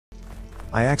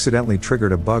I accidentally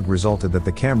triggered a bug resulted that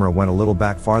the camera went a little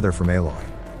back farther from Aloy.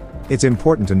 It's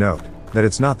important to note that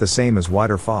it's not the same as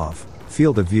wider FOV,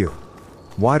 field of view.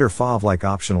 Wider FOV, like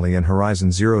optionally in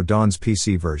Horizon Zero Dawn's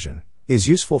PC version, is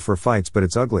useful for fights, but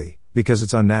it's ugly, because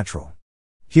it's unnatural.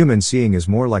 Human seeing is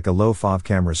more like a low FOV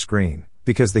camera screen,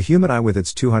 because the human eye with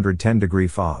its 210-degree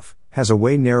FOV, has a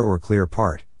way narrower clear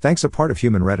part, thanks a part of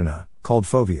human retina, called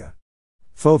fovea.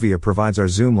 Fovea provides our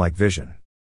zoom-like vision.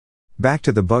 Back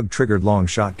to the bug-triggered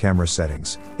long-shot camera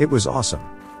settings, it was awesome.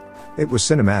 It was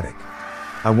cinematic.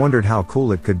 I wondered how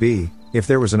cool it could be, if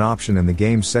there was an option in the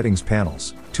game's settings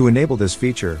panels, to enable this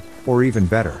feature, or even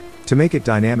better, to make it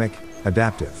dynamic,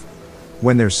 adaptive.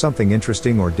 When there's something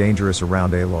interesting or dangerous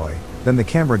around Aloy, then the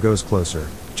camera goes closer,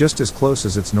 just as close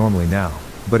as it's normally now,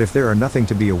 but if there are nothing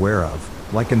to be aware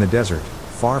of, like in the desert,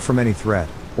 far from any threat,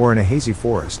 or in a hazy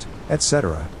forest,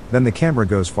 etc., then the camera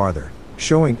goes farther,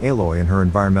 showing Aloy in her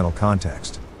environmental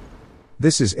context.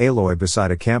 This is Aloy beside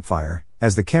a campfire,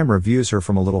 as the camera views her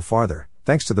from a little farther,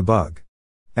 thanks to the bug.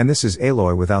 And this is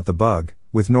Aloy without the bug,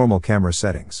 with normal camera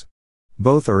settings.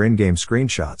 Both are in-game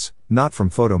screenshots, not from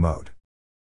photo mode.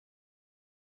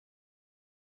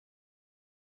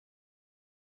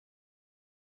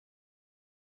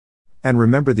 And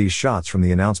remember these shots from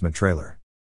the announcement trailer.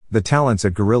 The talents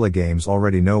at Guerrilla Games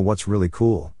already know what's really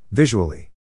cool,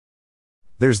 visually.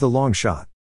 There's the long shot.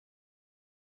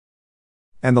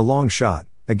 And the long shot,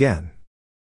 again.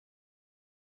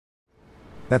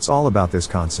 That's all about this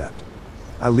concept.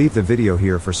 I leave the video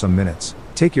here for some minutes.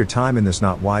 Take your time in this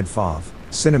not wide FOV,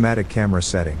 cinematic camera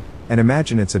setting, and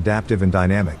imagine it's adaptive and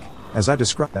dynamic, as I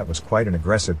described. That was quite an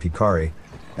aggressive Picari,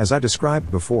 as I described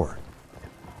before.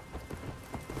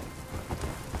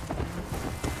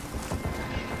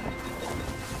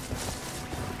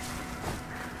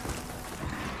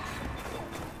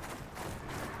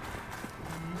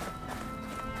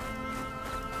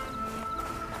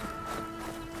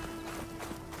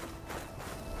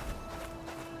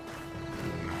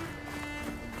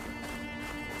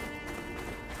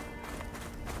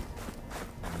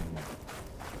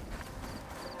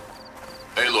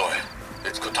 Aloy,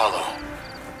 it's Kotallo.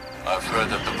 I've heard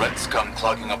that the red scum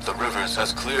clogging up the rivers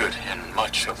has cleared in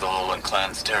much of the Alolan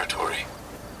clan's territory.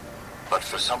 But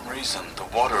for some reason, the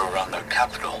water around their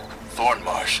capital,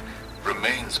 Thornmarsh,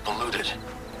 remains polluted.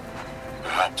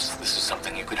 Perhaps this is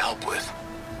something you could help with.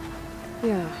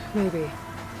 Yeah, maybe.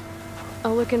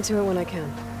 I'll look into it when I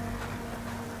can.